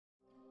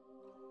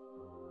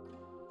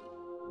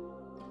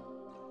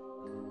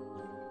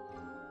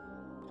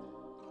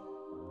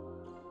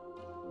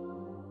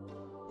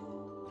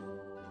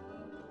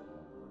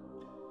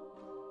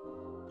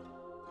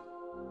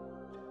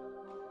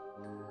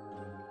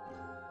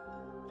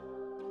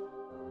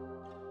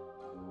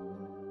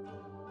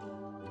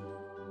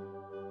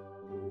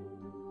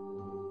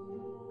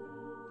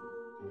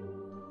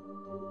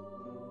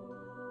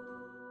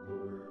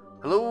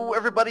Hello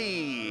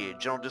everybody,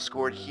 General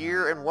Discord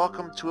here, and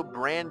welcome to a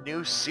brand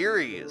new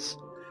series.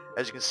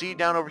 As you can see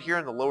down over here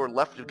in the lower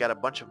left, we've got a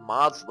bunch of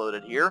mods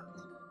loaded here.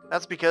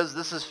 That's because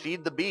this is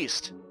Feed the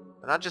Beast.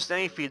 And not just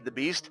any Feed the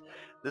Beast,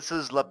 this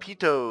is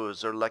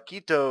Lapitos, or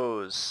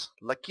Laquitos,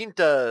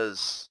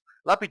 Laquintas,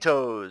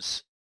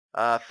 Lapitos,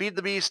 Feed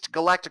the Beast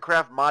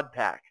Galacticraft mod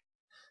pack.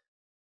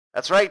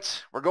 That's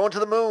right, we're going to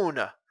the moon.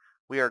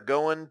 We are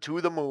going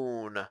to the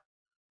moon.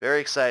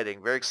 Very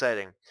exciting, very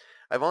exciting.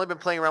 I've only been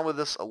playing around with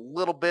this a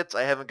little bit.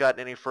 I haven't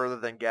gotten any further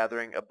than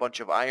gathering a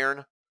bunch of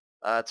iron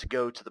to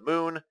go to the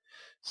moon.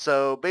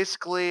 So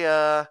basically,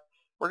 we're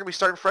going to be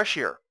starting fresh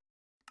here.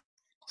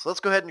 So let's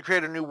go ahead and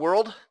create a new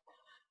world.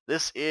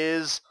 This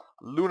is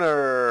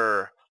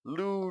Lunar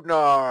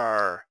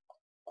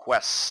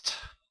Quest.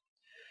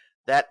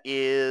 That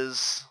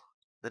is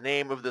the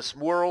name of this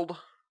world.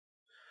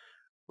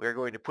 We're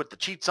going to put the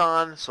cheats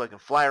on so I can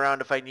fly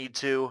around if I need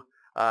to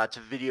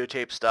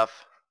videotape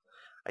stuff.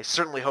 I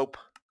certainly hope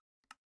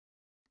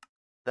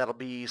that'll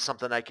be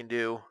something I can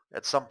do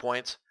at some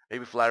point.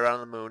 Maybe fly around on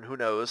the moon. Who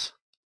knows?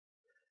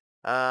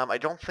 I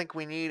don't think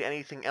we need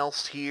anything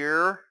else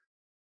here.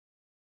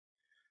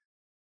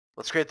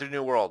 Let's create the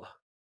new world.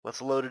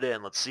 Let's load it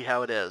in. Let's see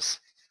how it is.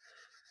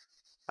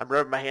 I'm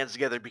rubbing my hands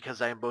together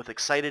because I am both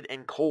excited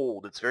and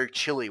cold. It's very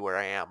chilly where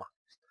I am.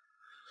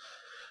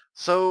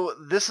 So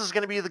this is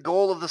going to be the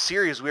goal of the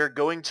series. We are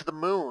going to the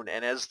moon,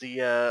 and as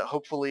the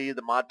hopefully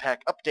the mod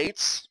pack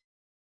updates,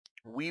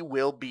 we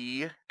will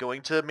be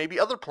going to maybe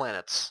other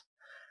planets.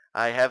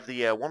 I have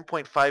the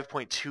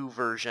 1.5.2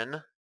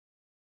 version.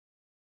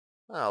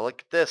 Oh,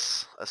 look at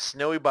this. A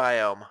snowy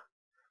biome.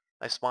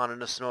 I spawned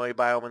in a snowy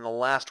biome in the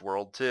last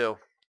world, too.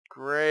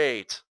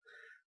 Great.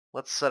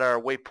 Let's set our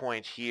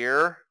waypoint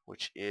here,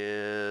 which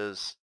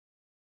is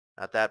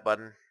not that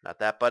button, not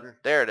that button.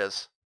 There it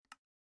is.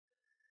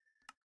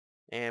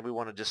 And we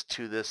want to just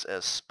do this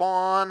as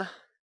spawn,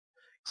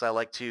 because I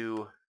like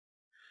to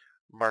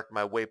mark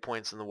my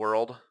waypoints in the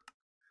world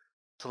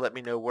to let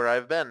me know where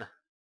I've been.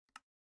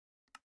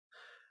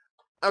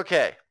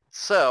 Okay,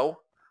 so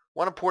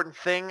one important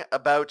thing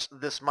about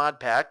this mod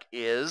pack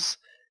is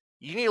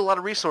you need a lot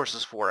of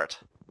resources for it.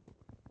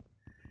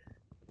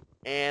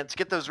 And to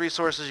get those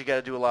resources, you got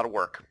to do a lot of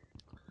work.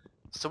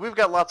 So we've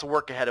got lots of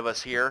work ahead of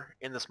us here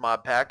in this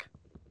mod pack.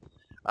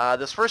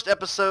 This first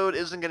episode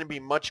isn't going to be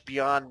much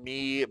beyond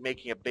me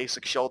making a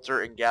basic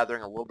shelter and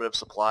gathering a little bit of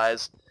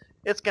supplies.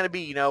 It's going to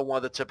be, one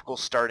of the typical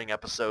starting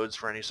episodes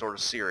for any sort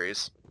of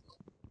series.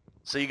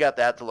 So you got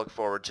that to look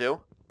forward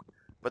to.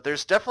 But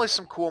there's definitely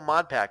some cool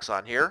mod packs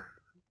on here.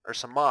 Or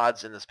some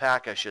mods in this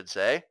pack, I should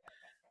say.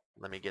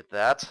 Let me get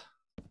that.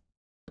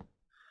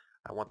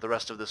 I want the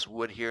rest of this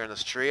wood here in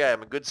this tree. I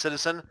am a good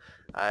citizen.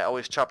 I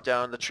always chop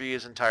down the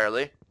trees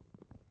entirely,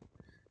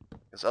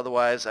 because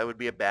otherwise I would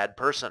be a bad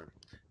person.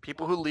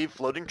 People who leave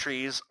floating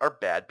trees are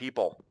bad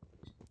people.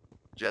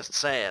 Just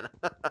saying.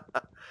 So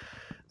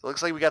it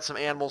looks like we got some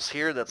animals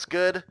here. That's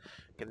good.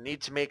 Gonna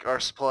need to make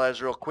our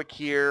supplies real quick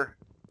here,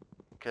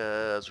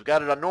 because we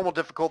got it on normal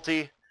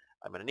difficulty.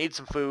 I'm gonna need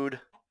some food.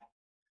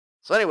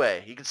 So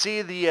anyway, you can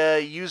see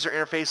the user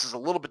interface is a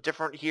little bit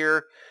different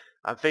here.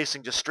 I'm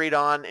facing just straight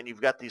on, and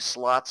you've got these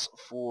slots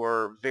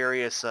for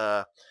various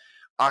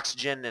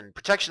oxygen and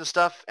protection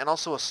stuff, and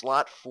also a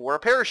slot for a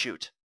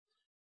parachute.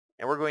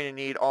 And we're going to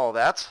need all of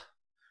that.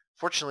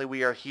 Fortunately,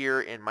 we are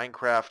here in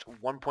Minecraft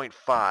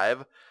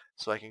 1.5,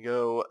 so I can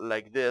go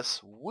like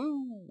this.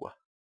 Woo!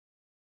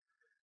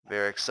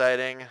 Very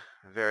exciting,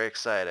 very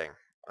exciting.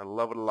 I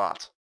love it a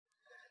lot.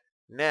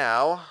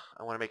 Now,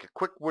 I want to make a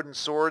quick wooden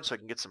sword so I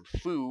can get some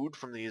food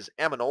from these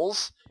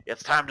aminals.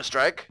 It's time to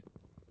strike.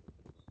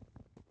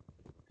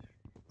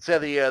 So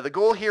yeah, the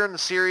goal here in the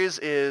series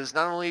is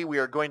not only we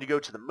are going to go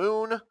to the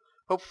moon,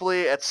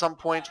 hopefully at some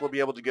point we'll be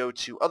able to go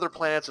to other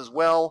planets as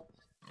well,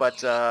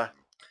 but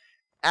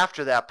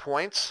after that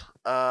point,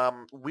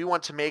 we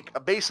want to make a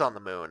base on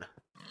the moon.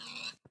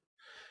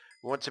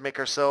 We want to make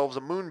ourselves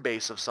a moon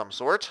base of some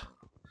sort.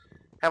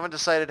 Haven't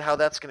decided how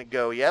that's going to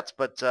go yet,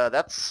 but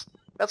that's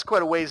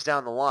quite a ways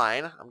down the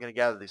line. I'm going to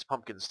gather these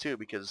pumpkins too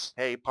because,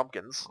 hey,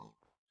 pumpkins.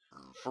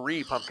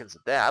 Free pumpkins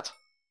at that.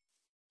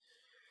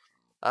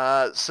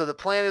 So the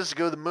plan is to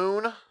go to the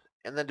moon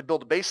and then to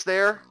build a base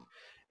there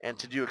and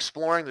to do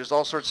exploring. There's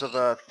all sorts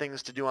of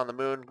things to do on the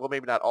moon. Well,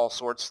 maybe not all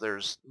sorts.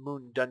 There's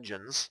moon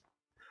dungeons.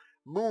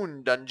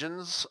 Moon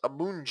dungeons. A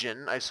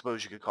moonjin, I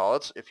suppose you could call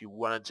it, if you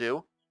wanted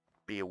to.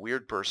 Be a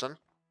weird person.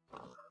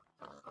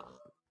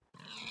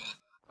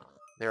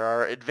 There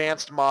are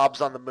advanced mobs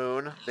on the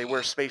moon. They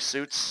wear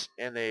spacesuits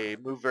and they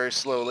move very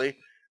slowly,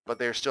 but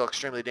they're still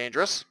extremely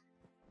dangerous.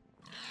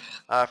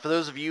 For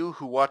those of you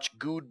who watch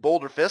Good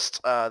Boulder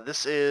Fist,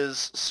 this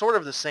is sort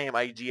of the same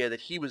idea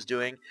that he was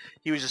doing.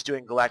 He was just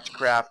doing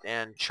Galacticraft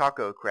and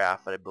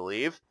Chococraft, I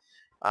believe.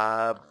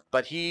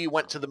 But he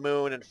went to the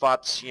moon and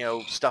fought,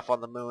 stuff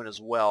on the moon as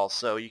well.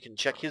 So you can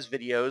check his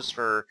videos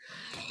for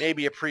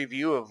maybe a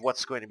preview of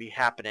what's going to be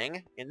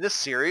happening in this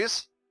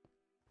series.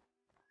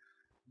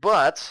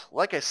 But,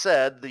 like I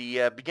said,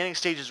 the beginning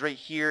stages right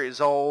here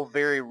is all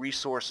very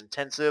resource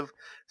intensive.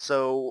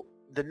 So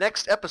the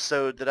next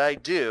episode that I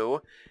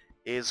do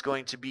is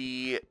going to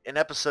be an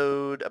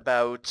episode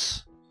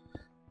about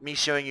me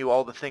showing you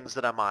all the things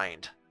that I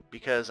mined,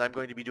 because I'm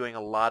going to be doing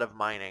a lot of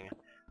mining.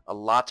 A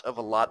lot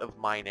of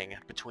mining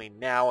between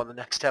now and the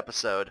next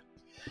episode.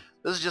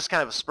 This is just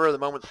kind of a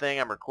spur-of-the-moment thing.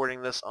 I'm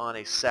recording this on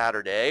a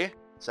Saturday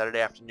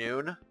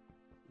afternoon,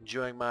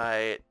 enjoying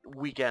my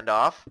weekend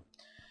off,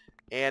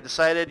 and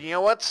decided, you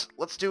know what,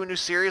 let's do a new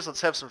series,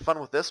 let's have some fun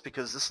with this,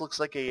 because this looks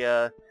like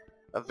a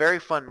very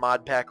fun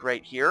mod pack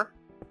right here.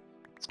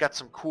 It's got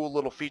some cool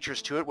little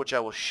features to it, which I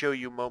will show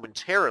you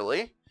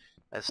momentarily.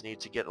 I just need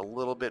to get a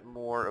little bit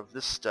more of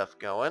this stuff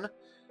going.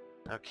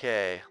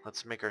 Okay,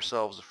 let's make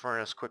ourselves a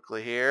furnace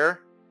quickly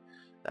here.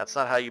 That's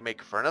not how you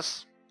make a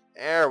furnace.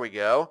 There we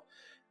go.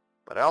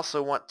 But I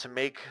also want to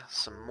make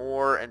some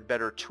more and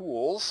better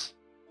tools.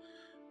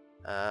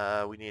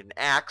 We need an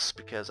axe,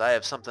 because I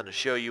have something to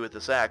show you with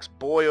this axe.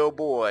 Boy, oh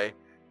boy,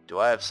 do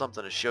I have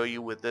something to show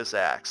you with this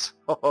axe.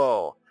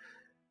 Oh,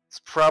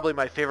 it's probably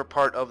my favorite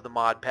part of the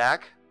mod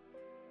pack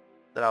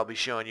that I'll be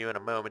showing you in a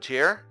moment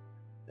here,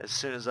 as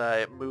soon as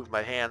I move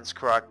my hands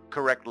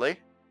correctly.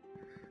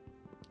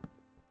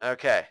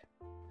 Okay,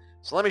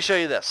 so let me show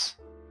you this.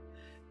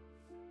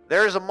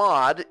 There's a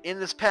mod in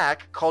this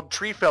pack called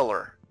Tree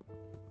Feller.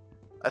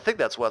 I think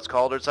that's what it's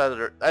called, or it's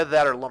either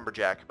that or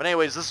Lumberjack. But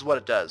anyways, this is what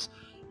it does.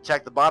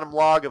 Attack the bottom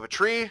log of a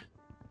tree.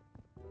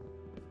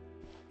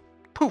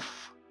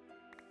 Poof!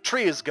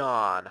 Tree is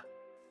gone.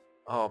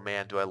 Oh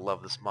man, do I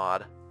love this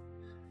mod.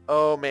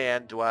 Oh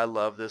man, do I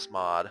love this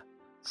mod.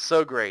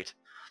 So great.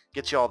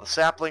 Gets you all the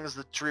saplings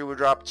the tree would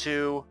drop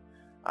to.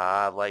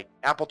 Like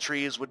apple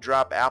trees would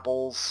drop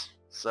apples.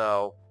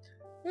 So,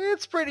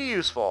 it's pretty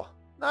useful.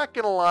 Not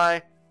gonna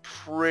lie,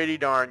 pretty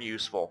darn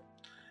useful.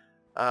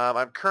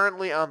 I'm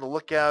currently on the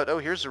lookout. Oh,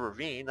 here's a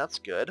ravine. That's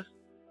good.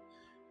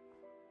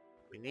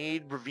 We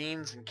need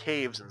ravines and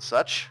caves and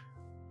such.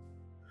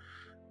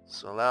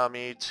 So allow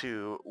me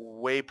to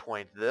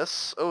waypoint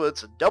this. Oh,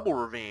 it's a double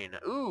ravine.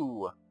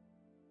 Ooh.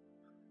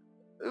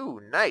 Ooh,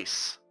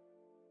 nice.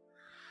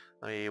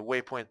 Let me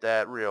waypoint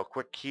that real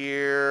quick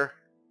here.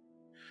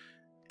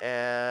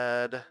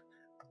 Add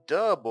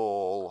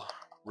double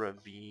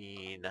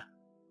ravine.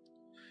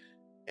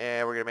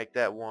 And we're going to make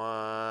that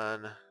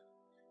one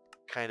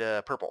kind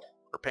of purple,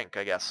 or pink,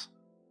 I guess.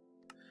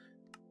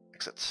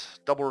 Exit.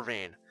 Double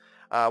ravine.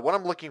 What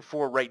I'm looking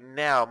for right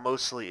now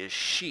mostly is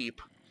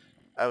sheep.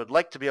 I would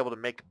like to be able to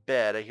make a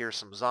bed. I hear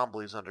some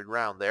zombies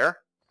underground there.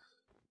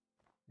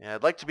 And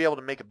I'd like to be able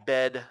to make a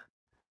bed.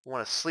 I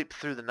want to sleep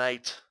through the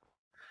night.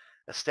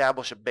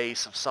 Establish a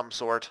base of some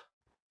sort.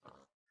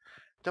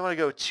 Don't want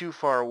to go too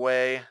far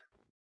away.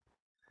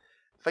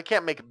 If I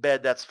can't make a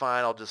bed, that's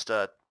fine. I'll just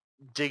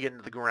dig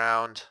into the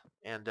ground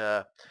and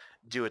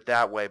do it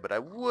that way. But I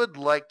would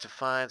like to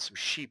find some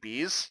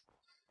sheepies.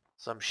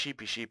 Some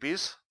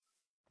sheepies.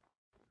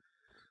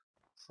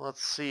 So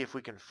let's see if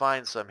we can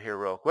find some here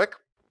real quick.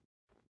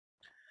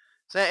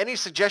 So any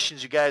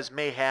suggestions you guys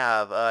may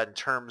have in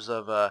terms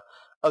of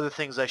other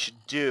things I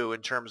should do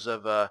in terms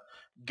of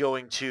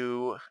going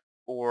to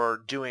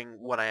or doing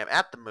when I am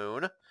at the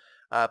moon,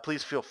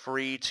 please feel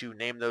free to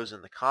name those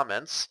in the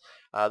comments.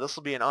 This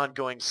will be an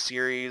ongoing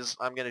series.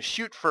 I'm going to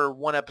shoot for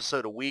one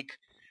episode a week.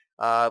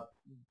 Not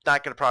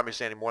going to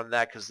promise any more than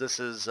that, because this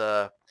is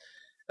a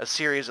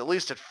series, at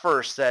least at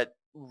first, that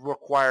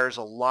requires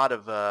a lot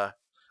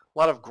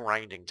of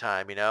grinding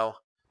time. You know,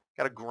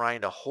 got to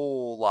grind a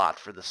whole lot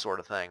for this sort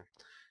of thing,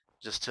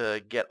 just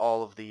to get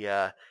all of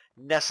the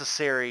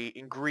necessary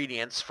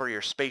ingredients for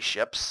your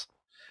spaceships,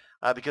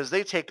 because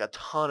they take a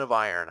ton of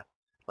iron,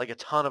 like a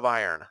ton of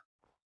iron.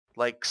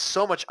 Like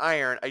so much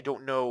iron, I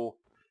don't know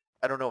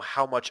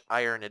how much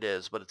iron it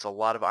is, but it's a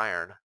lot of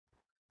iron.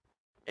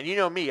 And you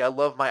know me, I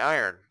love my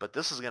iron, but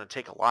this is going to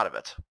take a lot of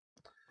it.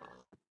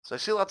 So I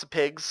see lots of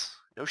pigs,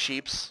 no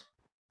sheeps,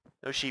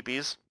 no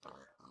sheepies.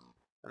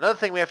 Another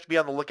thing we have to be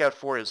on the lookout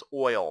for is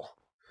oil.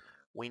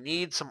 We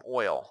need some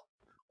oil.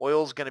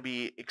 Oil is going to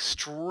be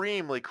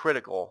extremely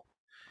critical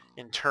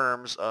in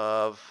terms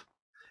of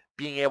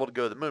being able to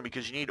go to the moon,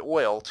 because you need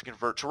oil to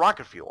convert to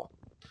rocket fuel.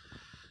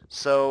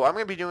 So I'm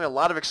going to be doing a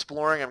lot of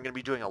exploring. I'm going to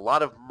be doing a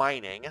lot of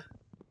mining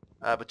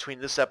between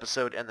this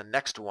episode and the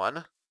next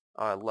one.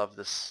 Oh, I love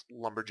this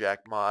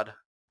lumberjack mod.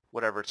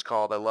 Whatever it's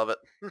called, I love it.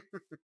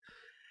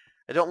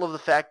 I don't love the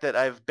fact that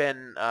I've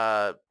been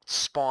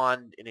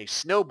spawned in a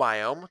snow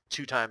biome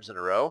 2 times in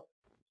a row.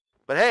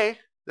 But hey,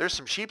 there's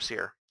some sheeps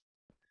here.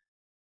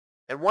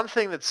 And one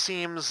thing that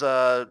seemed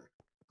to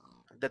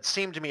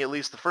me, at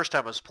least the first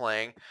time I was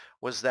playing,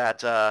 was that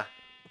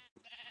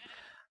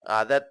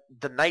that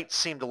the night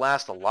seemed to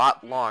last a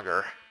lot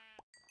longer.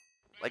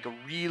 Like a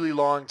really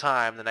long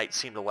time the night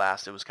seemed to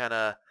last. It was kind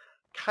of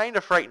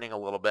frightening a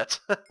little bit.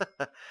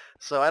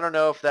 So I don't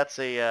know if that's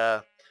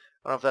a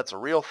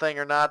real thing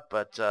or not,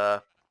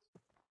 but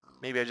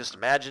maybe I just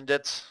imagined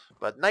it.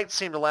 But nights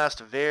seem to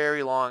last a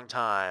very long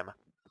time.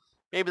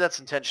 Maybe that's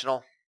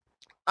intentional.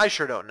 I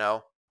sure don't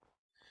know.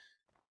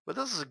 But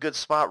this is a good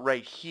spot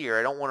right here.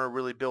 I don't want to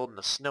really build in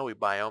a snowy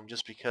biome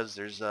just because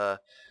there's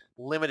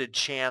limited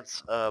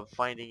chance of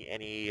finding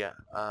any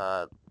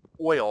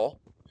oil.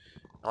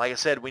 And like I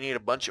said, we need a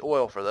bunch of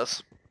oil for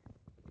this.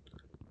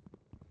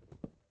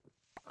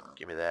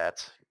 Give me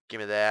that. Give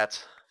me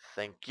that.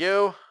 Thank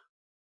you.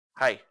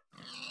 Hi.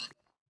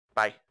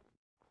 Bye.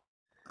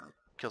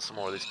 Kill some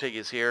more of these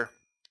piggies here.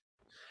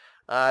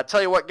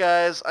 Tell you what,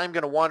 guys, I'm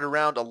going to wander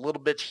around a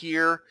little bit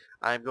here.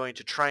 I'm going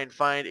to try and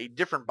find a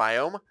different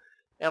biome,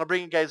 and I'll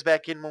bring you guys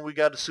back in when we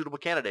got a suitable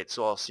candidate.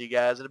 So I'll see you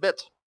guys in a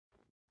bit.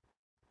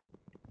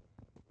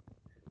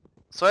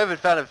 So I haven't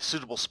found a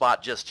suitable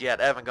spot just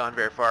yet. I haven't gone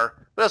very far,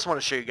 but I just want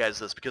to show you guys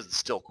this because it's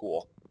still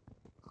cool.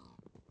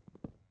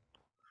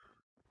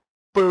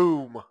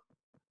 Boom!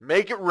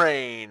 Make it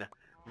rain!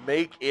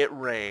 Make it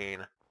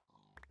rain!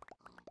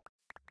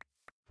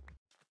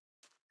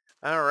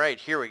 Alright,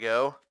 here we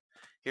go.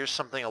 Here's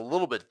something a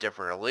little bit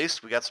different, at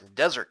least. We got some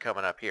desert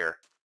coming up here.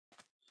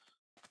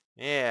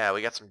 Yeah,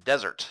 we got some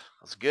desert.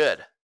 That's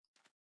good.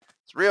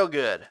 It's real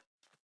good.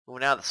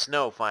 Moving out of the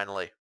snow,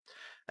 finally.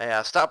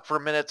 I stopped for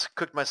a minute,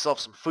 cooked myself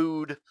some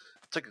food,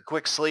 took a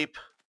quick sleep.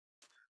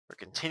 We're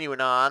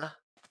continuing on.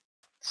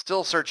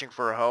 Still searching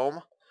for a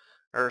home,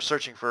 or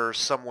searching for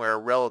somewhere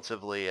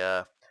relatively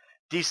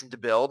decent to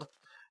build.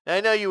 And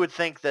I know you would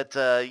think that,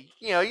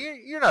 you know,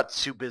 you're not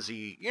too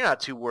busy, you're not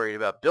too worried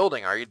about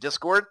building, are you,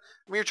 Discord?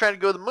 I mean, you're trying to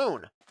go to the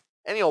moon.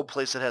 Any old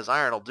place that has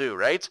iron will do,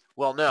 right?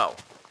 Well, no.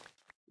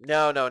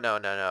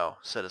 No,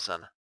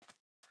 citizen.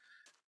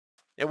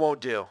 It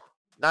won't do.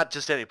 Not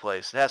just any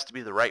place. It has to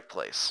be the right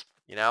place,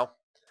 you know?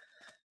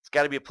 It's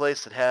got to be a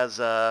place that has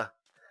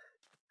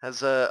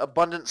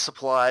abundant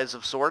supplies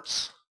of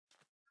sorts.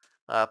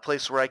 A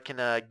place where I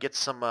can get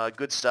some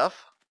good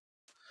stuff.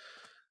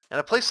 And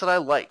a place that I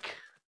like.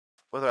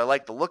 Whether I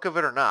like the look of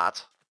it or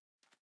not.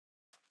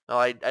 Well,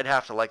 I'd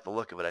have to like the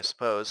look of it, I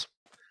suppose.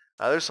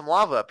 There's some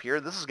lava up here.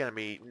 This is going to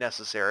be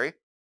necessary.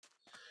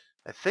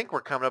 I think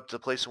we're coming up to the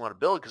place we want to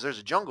build because there's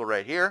a jungle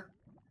right here.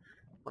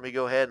 Let me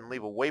go ahead and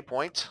leave a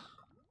waypoint.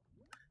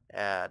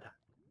 Add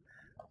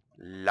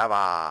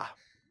lava.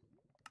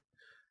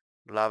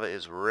 Lava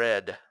is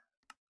red.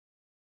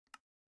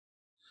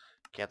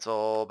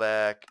 Cancel,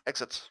 back,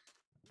 exit.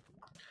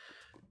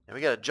 And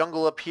we got a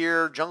jungle up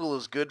here. Jungle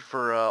is good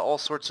for all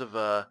sorts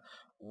of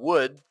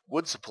wood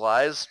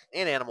supplies,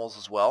 and animals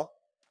as well.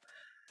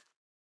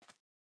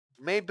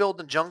 May build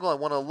in jungle. I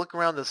want to look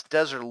around this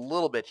desert a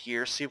little bit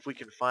here, see if we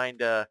can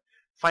find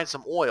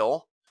some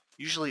oil.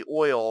 Usually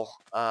oil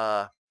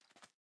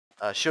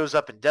shows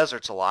up in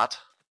deserts a lot.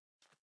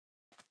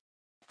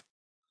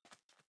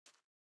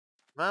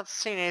 Not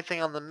seeing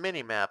anything on the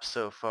mini-map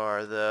so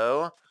far,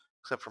 though,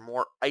 except for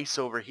more ice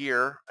over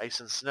here, ice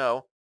and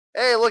snow.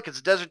 Hey, look, it's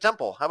a desert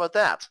temple. How about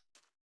that?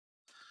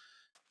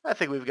 I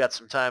think we've got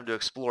some time to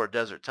explore a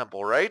desert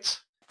temple, right?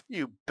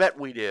 You bet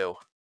we do.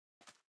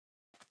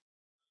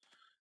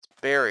 It's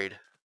buried.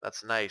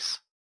 That's nice.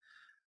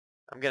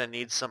 I'm gonna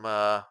need some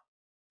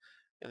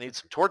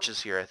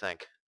torches here, I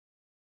think.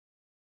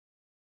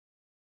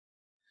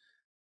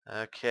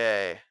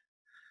 Okay.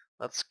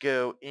 Let's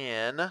go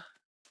in.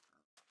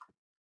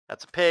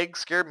 That's a pig.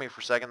 Scared me for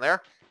a second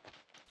there.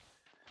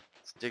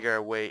 Let's dig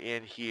our way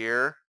in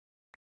here.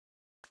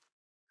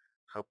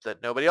 Hope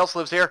that nobody else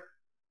lives here.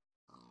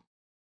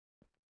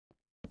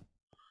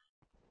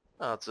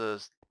 Oh, it's a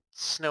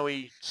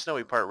snowy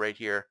part right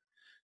here.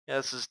 Yeah,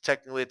 this is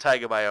technically a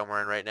taiga biome we're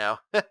in right now.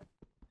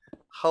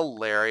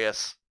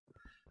 Hilarious.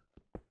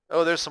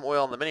 Oh, there's some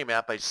oil on the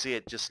minimap. I see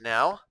it just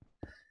now.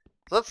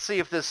 So let's see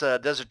if this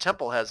desert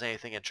temple has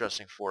anything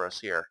interesting for us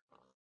here.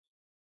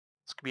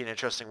 This could be an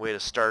interesting way to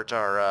start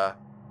our...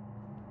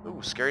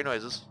 Ooh, scary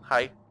noises.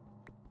 Hi.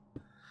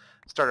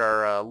 Start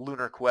our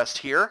lunar quest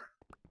here.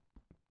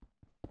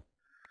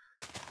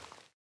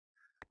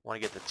 Want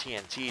to get the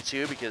TNT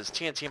too, because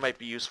TNT might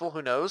be useful,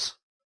 who knows?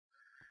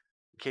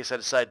 In case I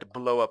decide to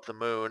blow up the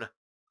moon.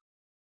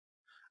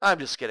 I'm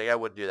just kidding, I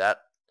wouldn't do that.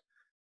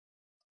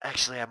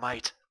 Actually, I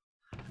might.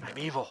 I'm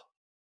evil.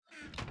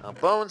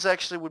 Bones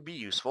actually would be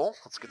useful.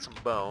 Let's get some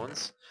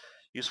bones.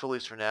 Useful at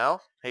least for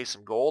now. Hey,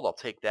 some gold, I'll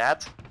take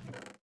that.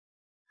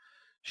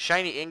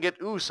 Shiny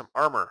ingot, ooh, some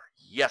armor.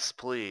 Yes,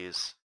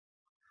 please.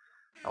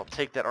 I'll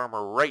take that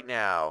armor right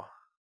now.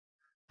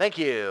 Thank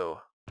you.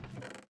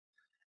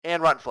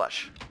 And rotten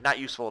flesh. Not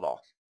useful at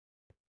all.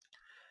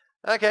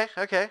 Okay.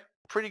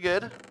 Pretty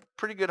good.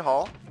 Pretty good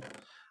haul.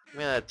 I'm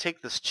going to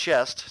take this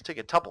chest. Take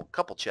a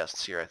couple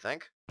chests here, I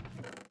think.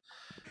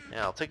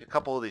 Yeah, I'll take a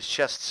couple of these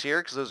chests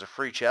here, because those are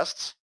free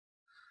chests.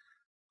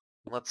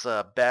 Let's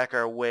back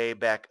our way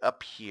back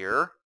up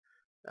here.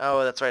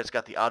 Oh, that's right. It's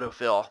got the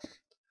autofill.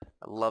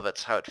 I love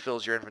it. How it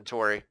fills your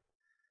inventory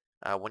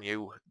when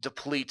you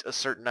deplete a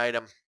certain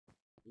item.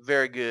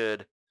 Very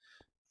good.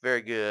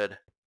 Very good.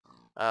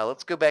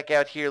 Let's go back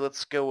out here.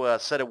 Let's go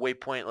set a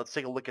waypoint. Let's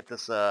take a look at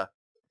this.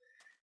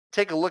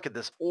 Take a look at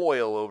this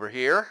oil over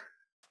here.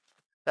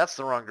 That's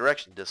the wrong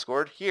direction,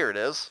 Discord. Here it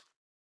is.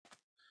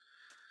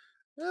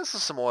 This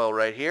is some oil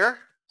right here.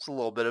 It's a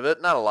little bit of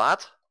it, not a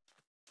lot.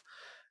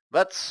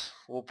 But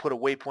we'll put a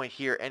waypoint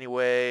here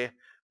anyway.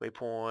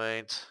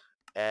 Waypoint,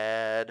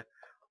 add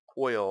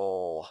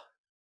oil.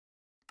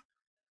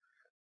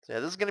 So yeah,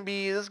 this is gonna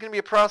be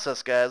a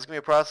process, guys. It's gonna be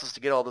a process to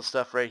get all this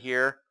stuff right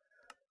here,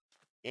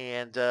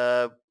 and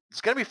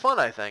it's gonna be fun.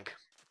 I think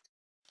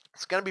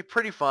it's gonna be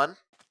pretty fun.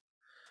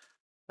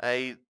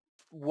 I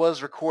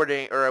was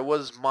recording, or I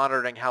was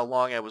monitoring how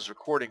long I was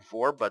recording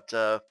for, but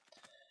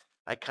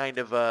I kind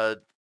of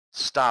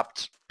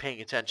stopped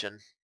paying attention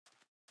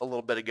a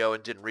little bit ago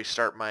and didn't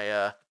restart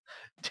my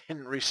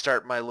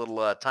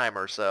little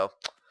timer. So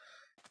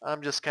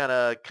I'm just kind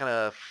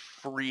of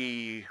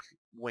free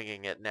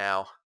winging it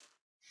now.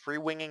 Free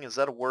winging, is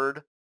that a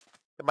word?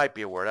 It might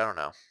be a word. I don't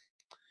know.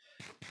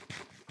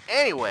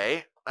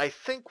 Anyway, I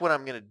think what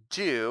I'm gonna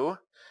do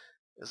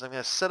is I'm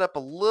gonna set up a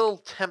little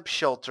temp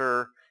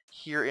shelter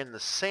here in the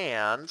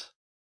sand.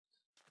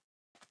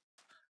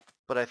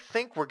 But I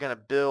think we're going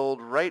to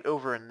build right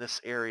over in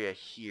this area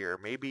here.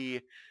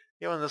 Maybe,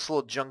 in this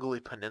little jungly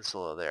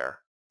peninsula there.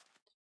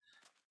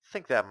 I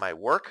think that might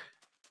work.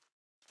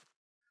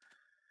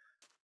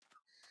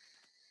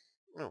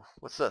 Oh,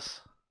 what's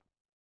this?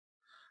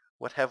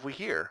 What have we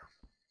here?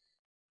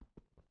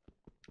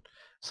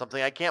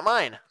 Something I can't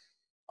mine.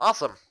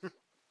 Awesome.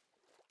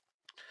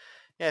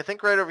 Yeah, I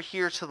think right over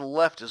here to the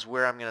left is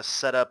where I'm going to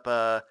set up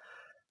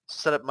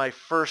my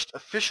first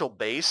official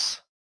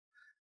base.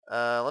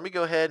 Let me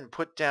go ahead and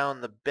put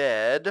down the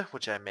bed,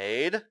 which I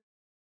made.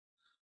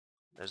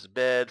 There's the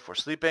bed for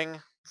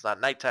sleeping. It's not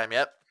nighttime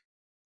yet.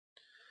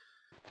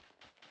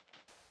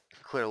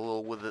 Clear a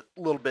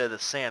little bit of the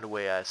sand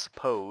away, I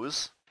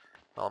suppose,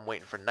 while I'm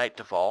waiting for night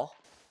to fall.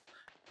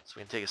 So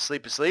we can take a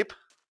sleepy sleep.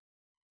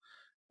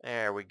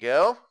 There we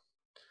go.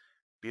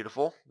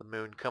 Beautiful. The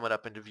moon coming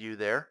up into view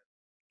there.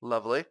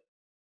 Lovely.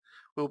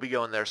 We'll be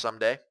going there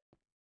someday.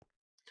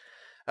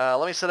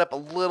 Let me set up a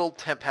little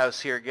temp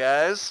house here,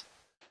 guys.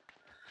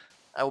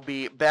 I will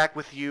be back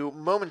with you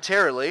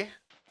momentarily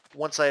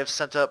once I have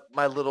sent up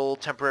my little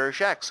temporary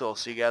shack, so I'll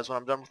see you guys when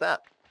I'm done with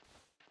that.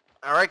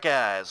 Alright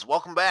guys,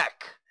 welcome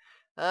back.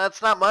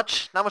 It's not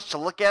much to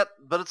look at,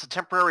 but it's a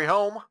temporary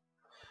home.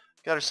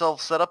 Got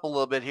ourselves set up a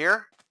little bit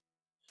here.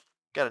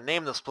 Gotta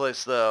name this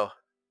place though.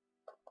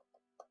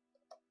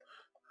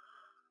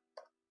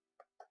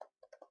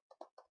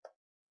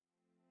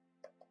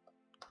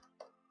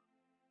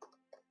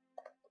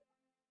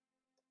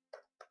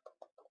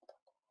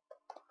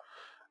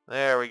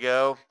 There we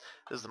go.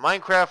 This is the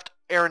Minecraft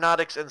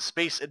Aeronautics and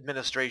Space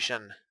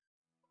Administration.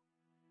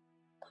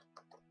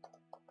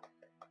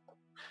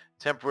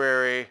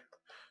 Temporary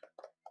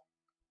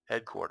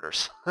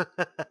headquarters.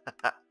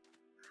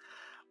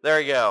 There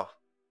we go.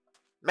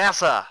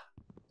 Massa.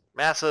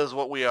 Massa is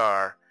what we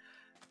are.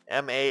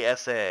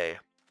 M-A-S-A.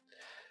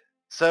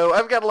 So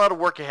I've got a lot of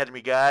work ahead of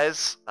me,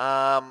 guys.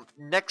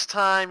 Next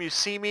time you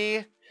see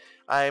me,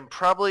 I'm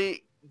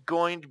probably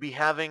going to be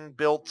having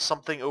built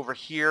something over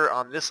here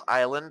on this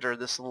island, or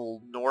this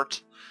little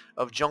knot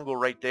of jungle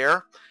right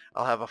there.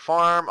 I'll have a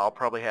farm. I'll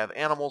probably have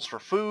animals for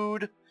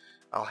food.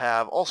 I'll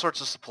have all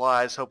sorts of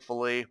supplies,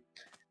 hopefully,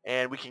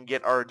 and we can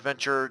get our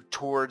adventure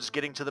towards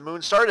getting to the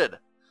moon started.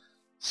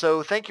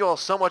 So thank you all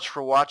so much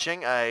for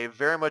watching. I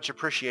very much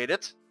appreciate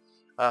it.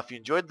 If you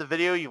enjoyed the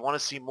video, you want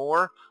to see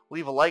more,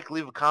 leave a like,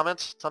 leave a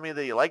comment, tell me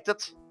that you liked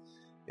it.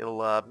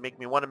 It'll make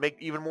me want to make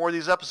even more of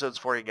these episodes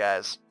for you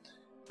guys.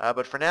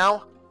 But for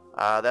now,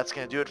 that's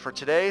going to do it for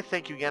today.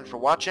 Thank you again for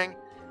watching,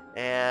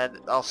 and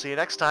I'll see you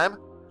next time.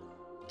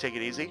 Take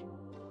it easy.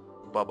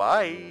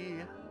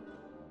 Bye-bye.